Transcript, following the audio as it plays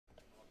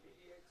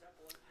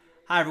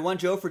Hi, everyone.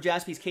 Joe for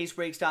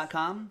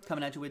JaspysCaseBreaks.com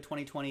coming at you with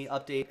 2020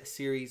 Update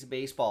Series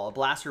Baseball. A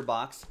blaster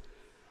box.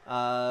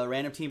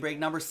 Random team break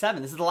number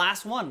 7. This is the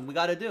last one we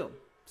got to do.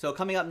 So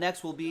coming up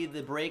next will be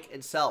the break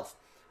itself.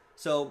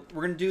 So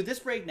we're going to do this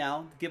break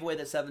now, give away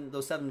those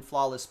seven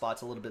flawless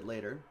spots a little bit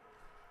later.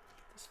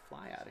 Just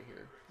fly out of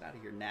here. Get out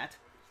of here, Nat.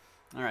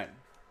 All right.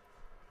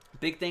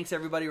 Big thanks to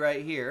everybody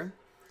right here.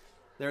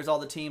 There's all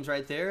the teams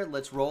right there.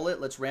 Let's roll it.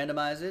 Let's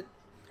randomize it.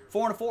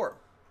 4 and a 4.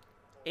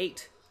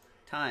 8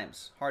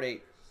 times. Hard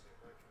 8.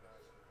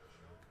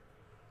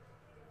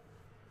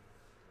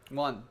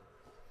 1,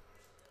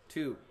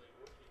 2,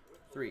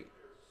 3,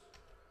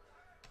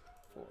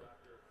 4.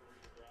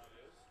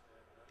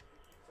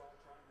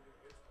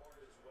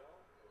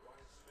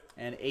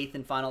 And 8th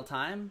and final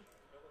time.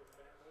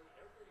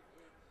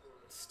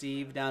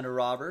 Steve down to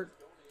Robert.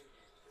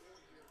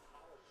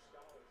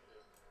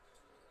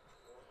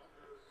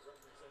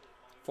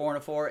 Four and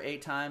a 4,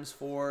 8 times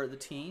for the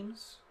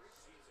teams.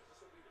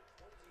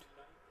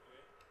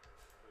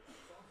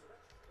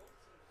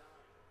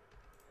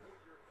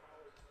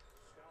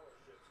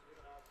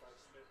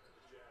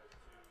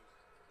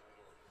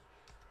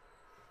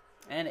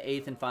 And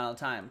 8th and final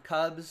time.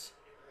 Cubs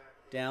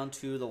down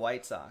to the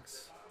White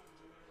Sox.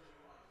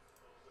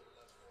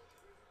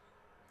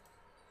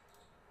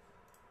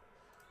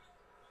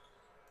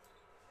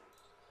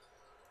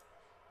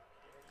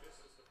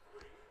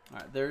 All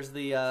right, there's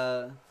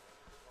the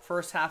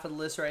first half of the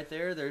list right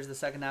there. There's the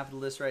second half of the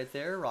list right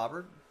there.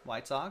 Robert,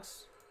 White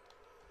Sox.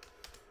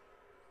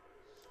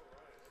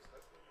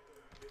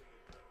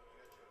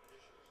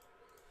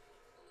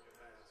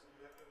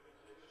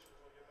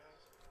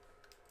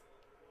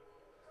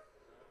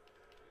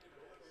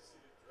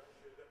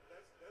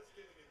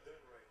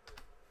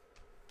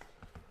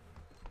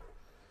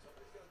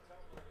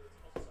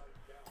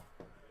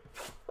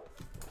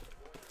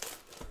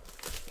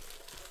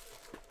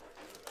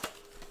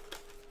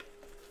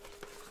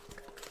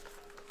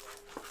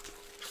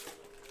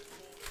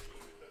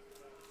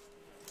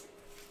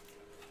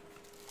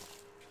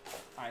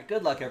 All right,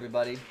 good luck,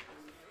 everybody.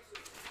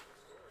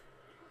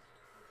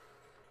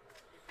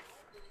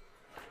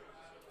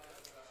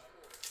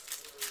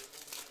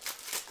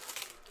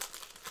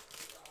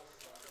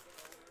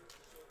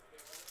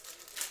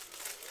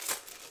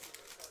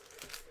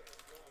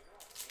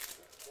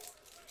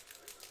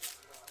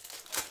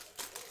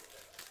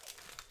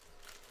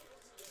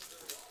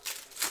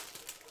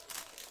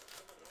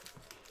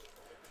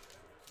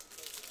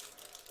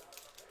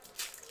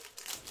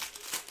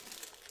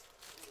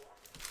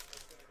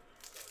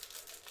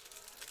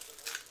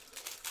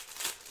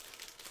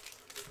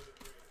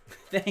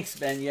 Thanks,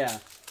 Ben. Yeah,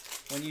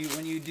 when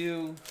you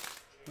do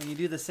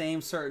the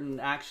same certain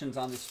actions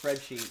on the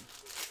spreadsheet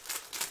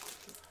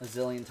a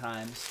zillion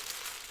times,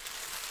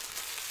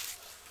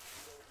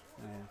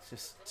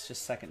 it's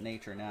just second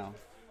nature now.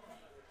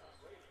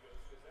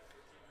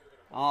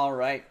 All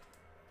right,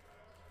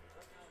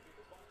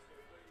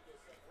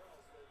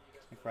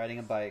 like riding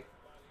a bike.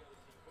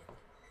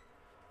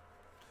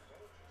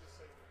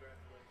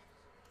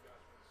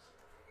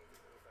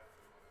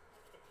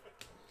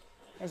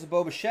 There's a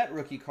Bo Bichette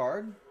rookie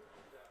card.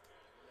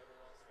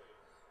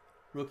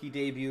 Rookie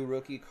debut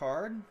rookie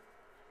card.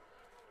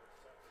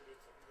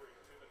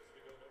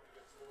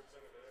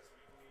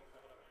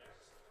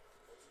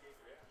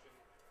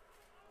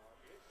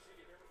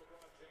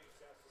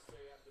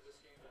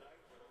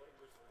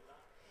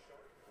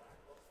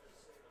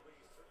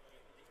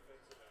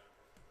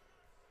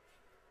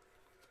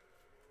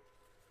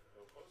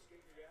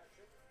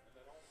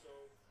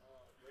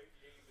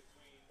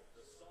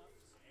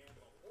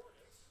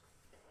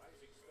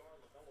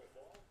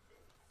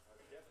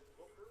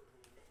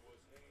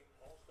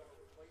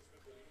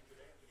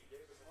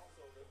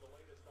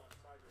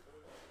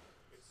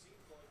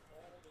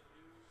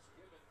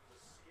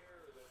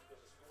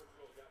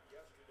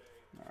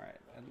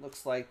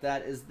 Looks like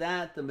that is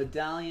the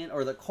medallion,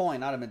 or the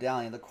coin, not a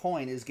medallion. The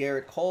coin is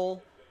Garrett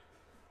Cole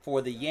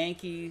for the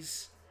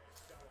Yankees.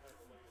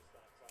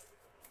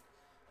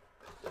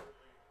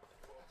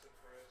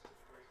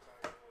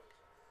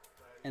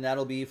 And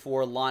that'll be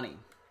for Lonnie.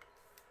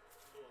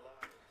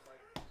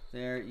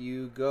 There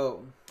you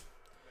go.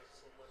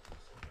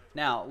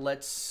 Now,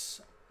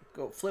 let's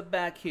go flip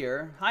back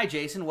here. Hi,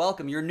 Jason.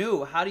 Welcome. You're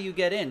new. How do you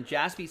get in?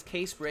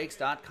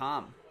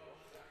 JaspysCaseBreaks.com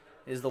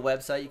is the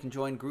website. You can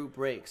join group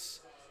breaks.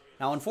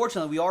 Now,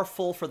 unfortunately, we are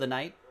full for the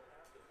night,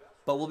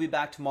 but we'll be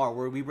back tomorrow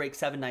where we break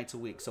 7 nights a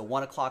week. So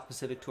 1 o'clock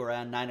Pacific to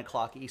around 9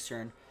 o'clock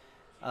Eastern.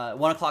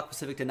 1 o'clock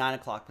Pacific to 9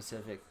 o'clock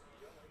Pacific.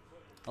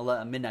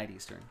 Midnight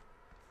Eastern.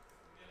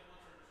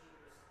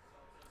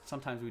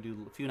 Sometimes we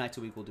do, a few nights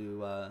a week, we'll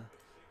do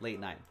late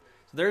night.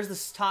 So there's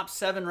the top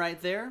 7 right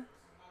there.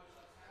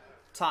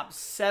 Top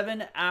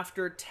 7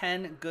 after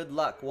 10. Good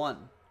luck.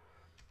 1,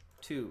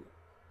 2,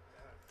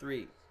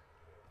 3,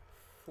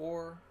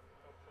 4,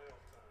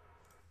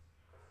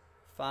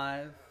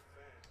 5,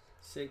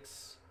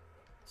 6,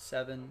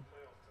 7,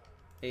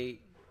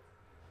 8,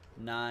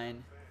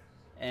 9,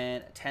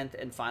 and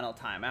 10th and final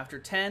time. After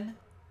 10,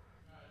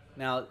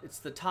 Now, it's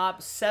the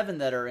top 7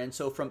 that are in,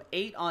 so from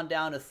 8 on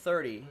down to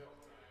 30.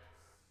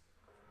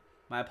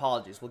 My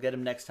apologies. We'll get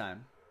him next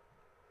time.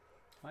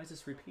 Why is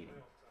this repeating?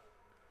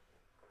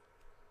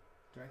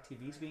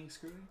 DirecTV's being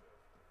screwy?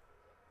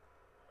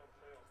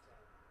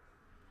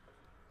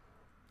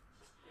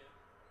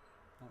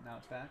 Oh, now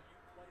it's back.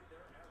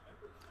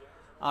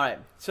 All right,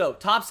 so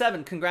top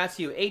 7, congrats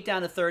to you. 8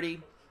 down to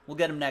 30. We'll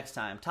get him next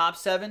time. Top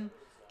 7,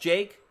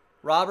 Jake,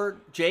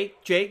 Robert,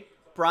 Jake,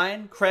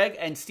 Brian, Craig,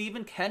 and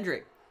Stephen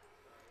Kendrick.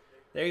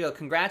 There you go.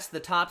 Congrats to the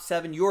top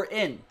 7. You're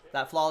in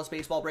that Flawless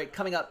Baseball break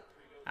coming up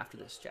after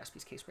this.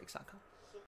 JaspysCaseBreaks.com.